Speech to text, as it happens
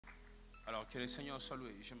Alors que le Seigneur soit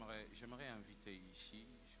loué. J'aimerais inviter ici,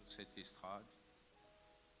 sur cette estrade,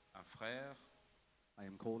 un frère I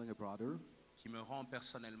am calling a brother qui me rend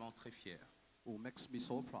personnellement très fier, who makes me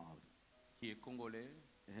so proud. qui est congolais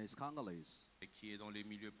He is Congolese, et qui est dans les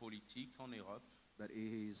milieux politiques en Europe. but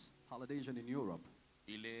he is politician in Europe.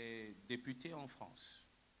 Il est député en France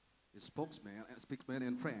He's spokesman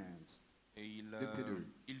in France. et Député.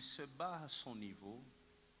 il se bat à son niveau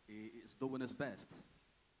He is doing his best.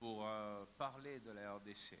 pour parler de la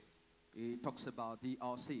RDC. He talks about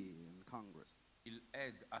DRC in Congress. Il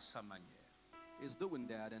aide à sa manière. He's doing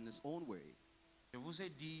that in his own way. Je vous ai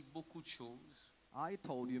dit beaucoup de choses I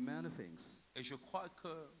told you many things, et je crois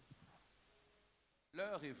que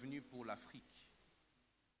l'heure est venue pour l'Afrique.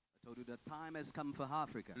 I told you that time has come for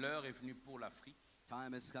Africa. L'heure est venue pour l'Afrique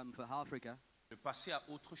Time has come for Africa de passer à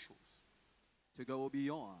autre chose. to go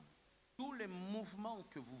beyond. Tous les mouvements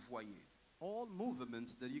que vous voyez All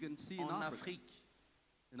movements that you can see in en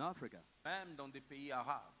Africa, même dans des pays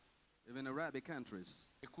arabes. even Arabic countries.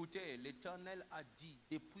 Écoutez, l'Éternel a dit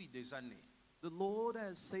depuis des années The Lord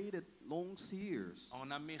has said it long years en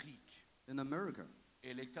Amérique, in America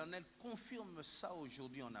et l'Éternel confirme ça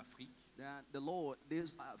aujourd'hui en Afrique, that the Lord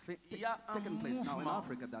is il y a un taking place now in mouvement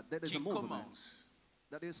Africa, that there is qui a movement commence.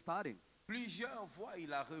 that is starting. Plusieurs voient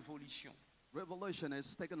la révolution, Revolution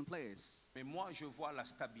is taking place. mais moi je vois la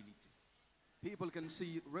stabilité. People can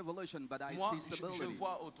see revolution, but I Moi, see je stability.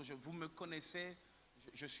 vois autre chose. Vous me connaissez,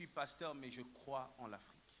 je suis pasteur, mais je crois en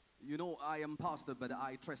l'Afrique. You know, I am pastor, but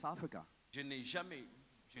I trust Africa. Je n'ai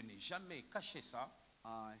jamais caché ça.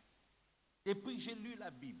 I Et puis j'ai lu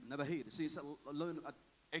la Bible. never hid. See, learn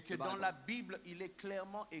Et que the dans Bible. la Bible, il est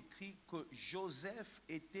clairement écrit que Joseph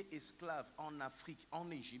était esclave en Afrique, en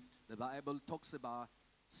Égypte. The Bible talks about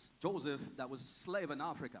Joseph that was slave in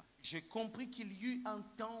Africa. J'ai compris qu'il y eut un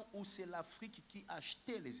temps où c'est l'Afrique qui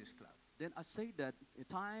achetait les esclaves. Then I say that a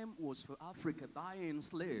time was for Africa buying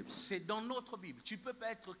slaves. C'est dans notre Bible. Tu peux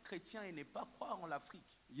pas être chrétien et ne pas croire en l'Afrique.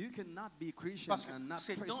 You cannot be Christian Parce que and not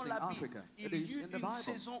c'est trust dans in la Bible. Africa. Il It y is eut in the une Bible.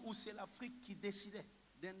 saison où c'est l'Afrique qui décidait.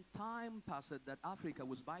 Then time passed that Africa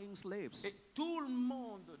was buying slaves. Et tout le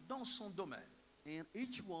monde dans son domaine. And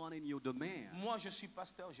each one in your domain. Moi, je suis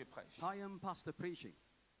pasteur, je prêche. I am pastor preaching.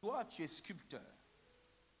 Toi, tu es sculpteur.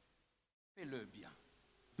 Fais-le bien.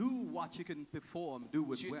 Do what you can perform,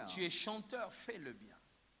 do it well. Tu es chanteur, fais-le bien.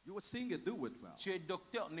 You are singer, do it well. Tu es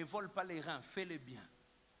docteur, ne vole pas les reins, fais-le bien.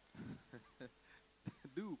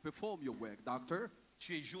 Do perform your work, doctor.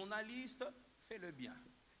 Tu es journaliste, fais-le bien.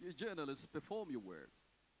 You're a journalist, perform your work.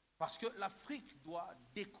 Parce que l'Afrique doit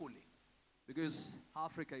décoller. Because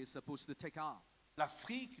Africa is supposed to take off.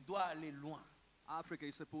 L'Afrique doit aller loin. Africa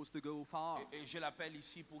is supposed to go far. Et je l'appelle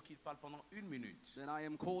ici pour qu'il parle pendant 1 minute. Then I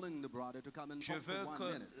am calling the brother to come and Je talk veux for 1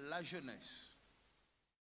 que minute. la jeunesse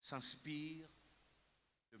s'inspire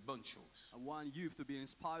de bonnes choses. I want youth to be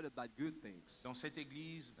inspired by good things. Dans cette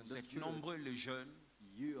église, And vous the êtes church. nombreux les jeunes.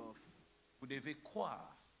 Vous devez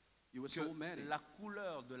croire You are que so many. la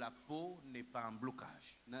couleur de la peau n'est pas un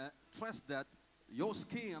blocage. Now, trust that your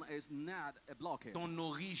skin is not a blockade. Ton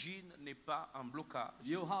origine n'est pas un blocage.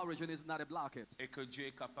 Your origin is not a blockade. Et que Dieu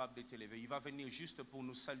est capable de t'élever. Il va venir juste pour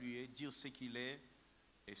nous saluer, dire ce qu'il est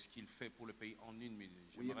et ce qu'il fait pour le pays en 1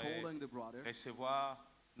 minute. We are J'aimerais calling the brother. recevoir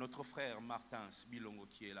notre frère Martens Bilongo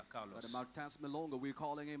qui est là, Carlos. Brother Martens Bilongo, we're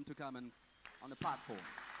calling him to come and on the platform.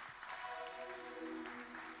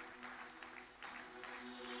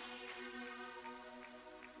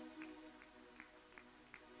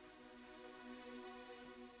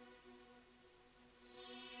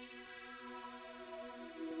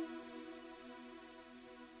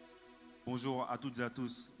 Bonjour à toutes et à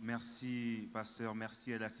tous. Merci, pasteur.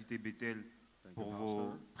 Merci à la cité Bethel Thank pour you, vos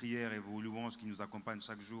Pastor. prières et vos louanges qui nous accompagnent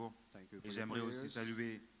chaque jour. Thank you for Et your j'aimerais aussi prayers.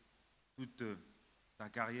 saluer toute ta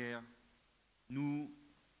carrière. Nous,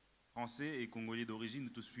 Français et Congolais d'origine, nous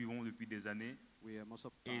te suivons depuis des années. We are most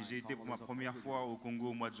of the Et time j'ai été pour ma Congolese of première Africa. fois au Congo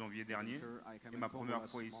au mois de janvier dernier. I came Et in ma Congo première as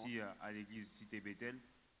fois small. ici à l'église cité Bethel.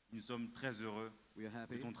 Nous sommes très heureux We are de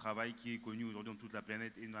happy. ton travail qui est connu aujourd'hui dans toute la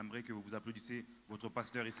planète. Et nous aimerions que vous applaudissiez votre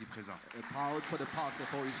pasteur ici présent. Proud for the pastor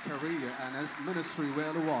for his career and his ministry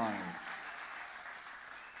worldwide.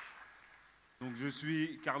 Donc je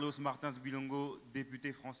suis Carlos Martens Bilongo,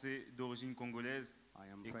 député français d'origine congolaise. I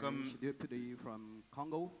am Et French comme- deputy from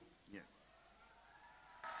Congo. Yes.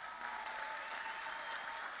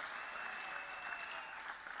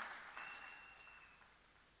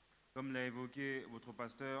 Comme l'a évoqué votre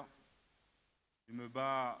pasteur, je me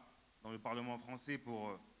bats dans le Parlement français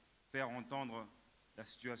pour faire entendre la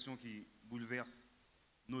situation qui bouleverse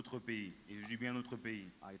notre pays. Et je dis bien notre pays.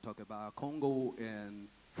 I talk about Congo and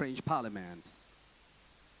French Parliament.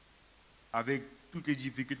 avec toutes les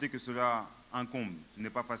difficultés que cela incombe. Ce n'est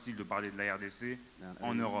pas facile de parler de la RDC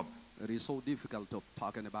en Europe. It is so difficult of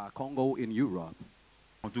talking about Congo in Europe.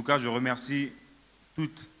 En tout cas, je remercie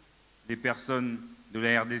toutes les personnes de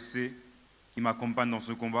la RDC qui m'accompagnent dans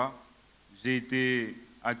ce combat. J'ai été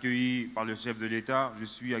accueilli par le chef de l'État, je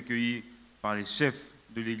suis accueilli par les chefs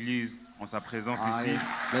de l'Église en sa présence ici.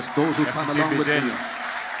 Bless those who La come cité along with Bethel.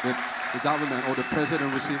 me. The government or the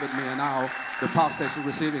president receiving me, and now the pastor is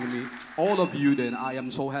receiving me. All of you, then I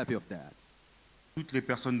am so happy of that. Toutes les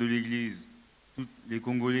personnes de l'Église, tous les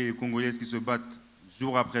Congolais et les Congolaises qui se battent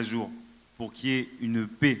jour après jour pour qu'il y ait une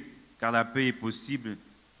paix, car la paix est possible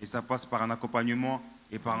et ça passe par un accompagnement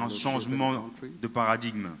et par un changement de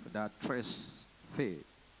paradigme. That trace faith.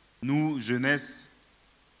 Nous, jeunesse,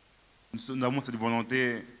 nous avons cette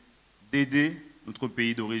volonté d'aider notre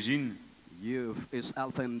pays d'origine. Youth is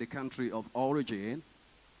helping the country of origin.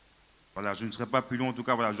 Voilà, je ne serai pas plus long. En tout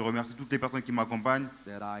cas, voilà, je remercie toutes les personnes qui m'accompagnent.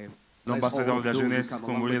 That I bless L'ambassadeur all de la of those who jeunesse come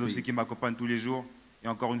along congolaise with aussi me. qui m'accompagne tous les jours. Et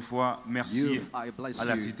encore une fois, merci Youth, I bless à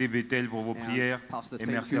la you. cité Bethel pour vos And prières. Pastor, Et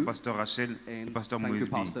thank merci à you. Pasteur Rachel et And Pasteur thank you, Moesby.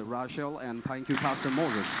 Pastor Rachel, and thank you, Pastor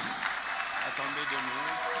Moses. Attendez 2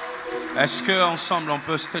 minutes. Est-ce qu'ensemble on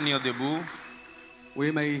peut se tenir debout?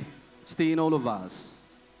 We may stand, all of us.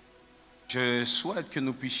 Je souhaite que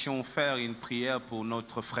nous puissions faire une prière pour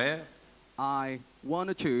notre frère. I want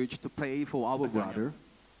the church to pray for our brother.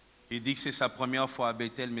 Il dit que c'est sa première fois à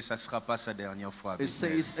Bethel, mais ça ne sera pas sa dernière fois à It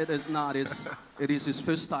Bethel. says it is his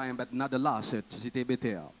first time, but not the last at Cité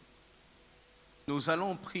Bethel. Nous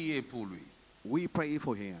allons prier pour lui. We pray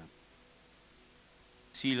for him.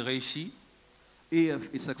 S'il réussit, If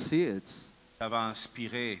he succeeds, ça va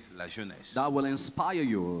inspirer la jeunesse. that will inspire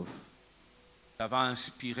youth. Ça va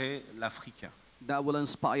inspirer l'Africain. That will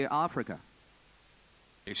inspire Africa.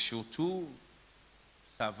 Et surtout,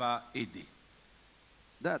 ça va aider.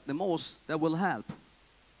 That will help.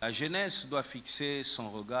 La jeunesse doit fixer son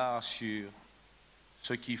regard sur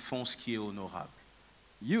ceux qui font ce qui est honorable.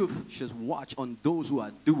 Youth should watch on those who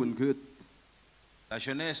are doing good. La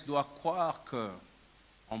jeunesse doit croire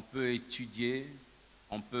qu'on peut étudier,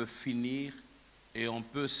 on peut finir et on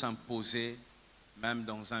peut s'imposer même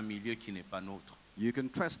dans un milieu qui n'est pas nôtre. You can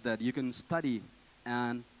trust that you can study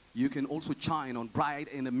and you can also shine on bright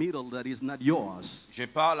in the middle that is not yours. Je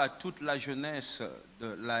parle à toute la jeunesse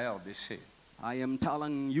de la RDC. I am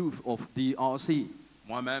telling youth of the RC.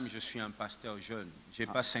 Moi-même, je suis un pasteur jeune. Je n'ai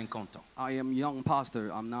pas 50 ans. I am young pastor.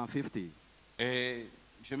 I'm now 50. Et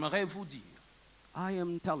j'aimerais vous dire I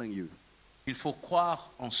am telling you qu'il faut croire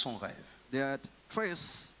en son rêve. that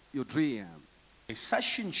trace your dream. Et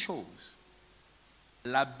sache une chose,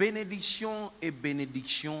 la bénédiction est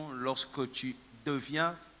bénédiction lorsque tu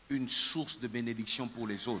deviens une source de bénédiction pour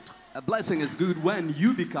les autres. A blessing is good when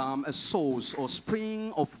you become a source or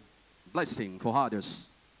spring of blessing for others.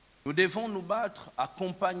 Nous devons nous battre,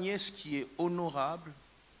 accompagner ce qui est honorable,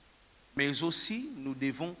 mais aussi nous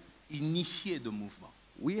devons initier de mouvements.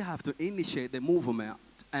 We have to initiate the movement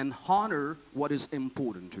and honor what is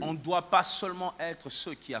important to On you. ne doit pas seulement être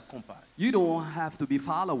ceux qui accompagnent, You don't have to be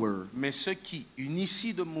follower, mais ceux qui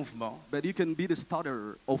initient de mouvements but you can be the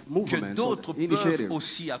starter of que movements, d'autres or peuvent initiative.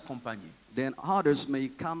 aussi accompagner. Then others may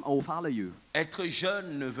come or follow you. Être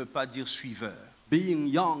jeune ne veut pas dire suiveur. Being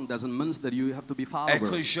young doesn't mean that you have to be follower.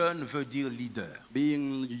 Être jeune veut dire leader.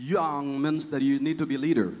 Being young means that you need to be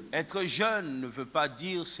leader. Être jeune ne veut pas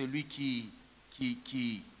dire celui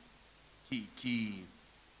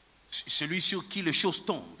celui sur qui les choses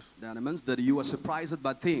tombent. That means that you are surprised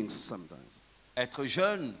by things sometimes. Être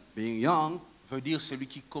jeune Being young veut dire celui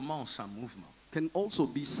qui commence un mouvement. can also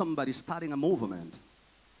be somebody starting a movement.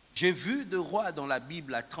 J'ai vu de rois dans la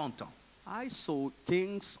Bible à 30 ans, I saw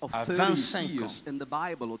kings of À 30 25 years in the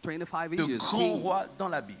Bible, or 25 de years. grands rois dans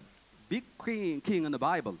la Bible. Big king in the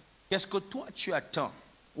Bible. Qu'est-ce que toi tu attends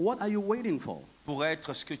What are you waiting for? pour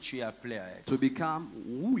être ce que tu es appelé à être? To become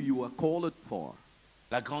who you are called for.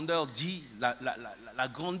 La grandeur dit, la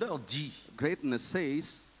grandeur dit, Greatness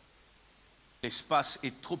says, l'espace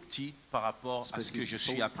est trop petit par rapport à ce que je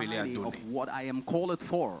suis so appelé à tiny of donner. what I am called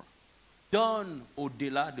for. Donne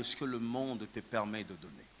au-delà de ce que le monde te permet de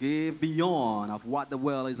donner. Give beyond of what the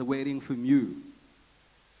world is waiting from you.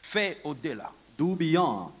 Fais au-delà. Do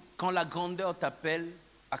beyond. Quand la grandeur t'appelle,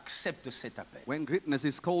 accepte cet appel. When greatness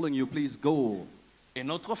is calling you, please go. Et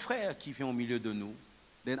notre frère qui vient au milieu de nous,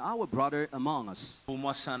 Then our brother among us, pour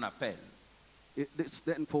moi c'est un appel.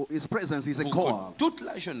 then for his presence is a Pour call. que toute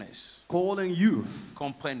la jeunesse Calling youth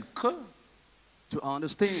comprenne que to c'est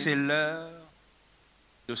understand. l'heure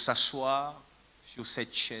de s'asseoir sur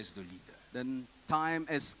cette chaise de leader. Then time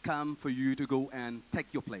has come for you to go and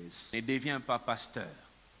take your place. Ne deviens pas pasteur.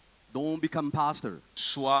 Don't become pastor.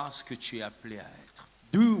 Sois ce que tu es appelé à être.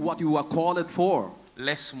 Do what you are called for.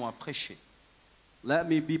 Laisse-moi prêcher. Let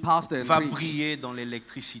me be pastor and Va preach. briller dans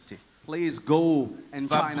l'électricité. Please go and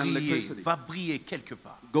Va shine on electricity. briller quelque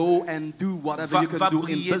part. Go and do whatever Va, you can va do in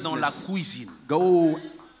briller dans la business. cuisine. Go,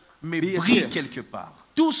 Mais be a brille chef. quelque part.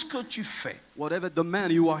 Tout ce que tu fais, Whatever demand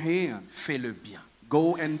you are in, fais-le bien.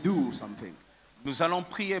 go and do something. Nous allons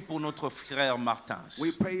prier pour notre frère Martens.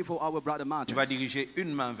 We pray for our brother Tu Martens. vas diriger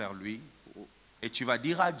une main vers lui et tu vas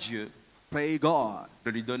dire à Dieu Pray God. de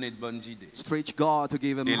lui donner de bonnes idées Stretch God to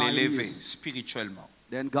give him et high l'élever ideas. spirituellement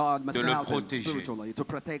Then God must de le help him protéger. spiritually to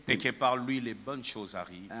protect et him. que par lui les bonnes choses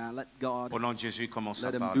arrivent. And let God Au nom de Jésus, commence à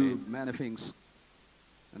let him parler. do many things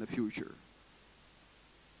in the future.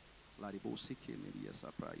 Laribo siki media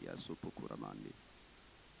sapraya sopokuramandi.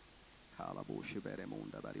 Kalabo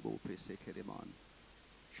shiberemonda baribo presekereman.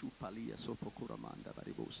 Chupalia sopokuramanda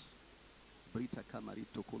baribos. Brita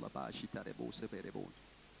kamarito kulabashi tarebo severebon.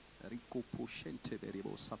 Rico poshente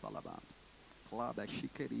beribo sapalabant. Klaba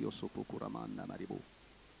shikerio sopokuramanda maribo.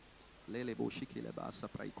 Lelebo shikileba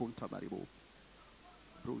saprai conta maribo.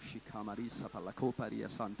 Broshi kamarisa palakoparia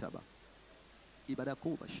santaba.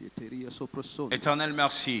 Éternel,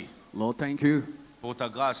 merci Lord, thank you pour ta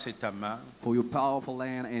grâce et ta main. for your powerful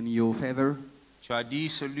hand and your favor. Tu as dit,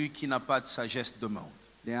 celui qui n'a pas de sagesse demande.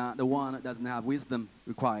 The one that doesn't have wisdom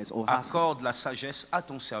requires or asks. Accorde la sagesse à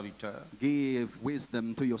ton serviteur Give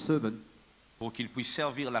wisdom to your servant pour qu'il puisse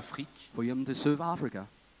servir l'Afrique, for him to serve Africa,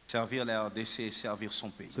 servir la RDC et servir son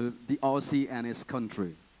pays. serve the RC and his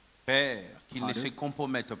country. Père, qu'il ne Father. se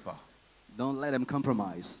compromette pas, Don't let him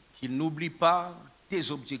compromise. qu'il n'oublie pas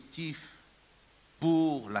tes objectifs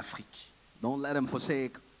pour l'Afrique Don't let him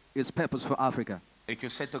forsake his purpose for Africa. et que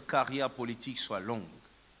cette carrière politique soit longue,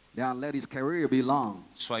 Then let his career be long,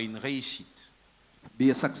 soit une réussite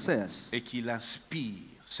be a success, et qu'il inspire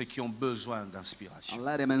ceux qui ont besoin d'inspiration. and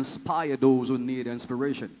let him inspire those who need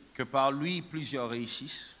inspiration. Que par lui, plusieurs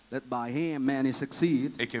réussissent Let by him many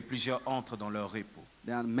succeed, et que plusieurs entrent dans leur repos.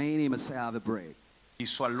 then many must have a break. Qu'il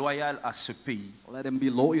soit loyal à ce pays Let him be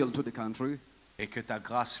loyal to the country, et que ta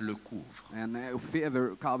grâce le couvre. and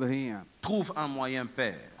favor cover him. Trouve un moyen,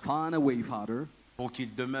 Père, Find a way, Father, pour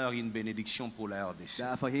qu'il demeure une bénédiction pour la RDC.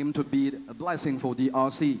 that for him to be a blessing for the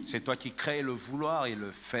RC. C'est toi qui crées le vouloir et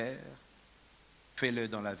le faire. Fais-le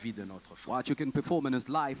dans la vie de notre frère. What you can perform in his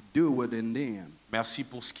life, do it in them. Merci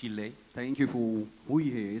pour ce qu'il est Thank you for who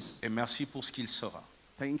he is. et merci pour ce qu'il sera.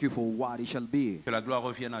 Thank you for what he shall be. Que la gloire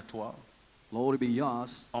revienne à toi, Glory be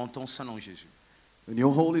yours. en ton saint nom Jésus. In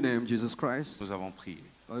your holy name, Jesus Christ, Nous avons prié.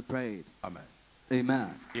 I prayed. Amen. Amen.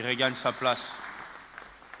 Il regagne sa place.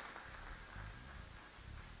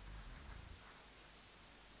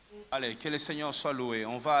 Allez, que le Seigneur soit loué.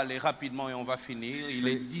 On va aller rapidement et on va finir. Il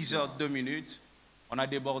est 10h02. On a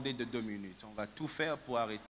débordé de 2 minutes. On va tout faire pour arrêter.